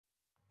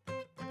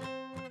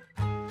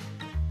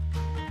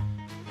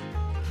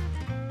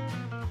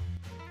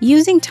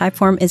Using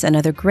Typeform is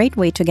another great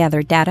way to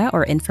gather data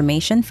or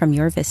information from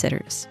your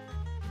visitors.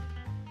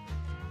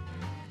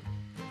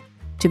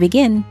 To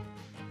begin,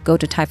 go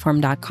to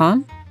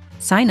typeform.com,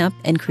 sign up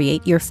and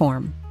create your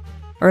form,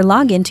 or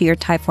log into your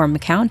Typeform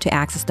account to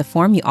access the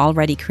form you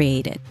already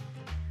created.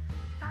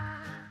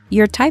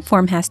 Your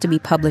Typeform has to be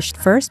published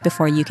first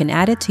before you can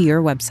add it to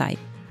your website.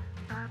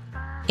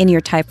 In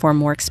your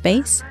Typeform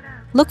workspace,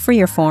 look for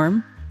your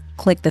form,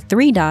 click the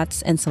three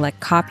dots and select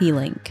Copy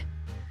Link.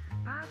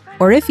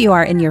 Or if you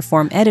are in your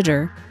form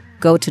editor,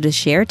 go to the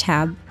Share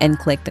tab and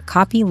click the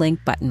Copy Link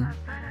button.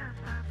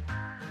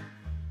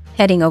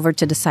 Heading over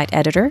to the site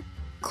editor,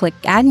 click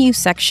Add New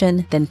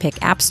Section, then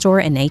pick App Store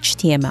and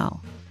HTML.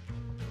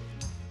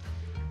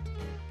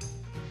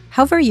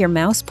 Hover your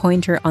mouse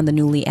pointer on the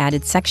newly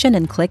added section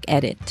and click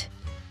Edit.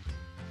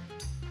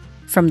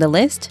 From the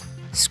list,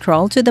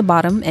 scroll to the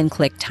bottom and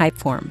click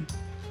Typeform.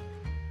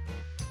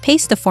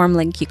 Paste the form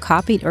link you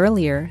copied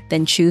earlier,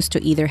 then choose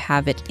to either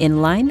have it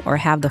inline or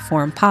have the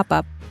form pop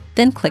up,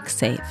 then click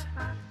Save.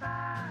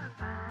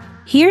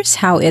 Here's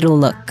how it'll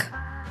look.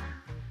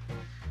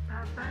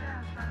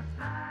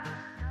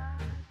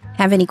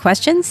 Have any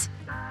questions?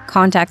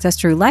 Contact us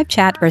through live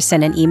chat or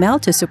send an email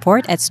to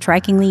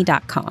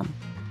support@strikingly.com.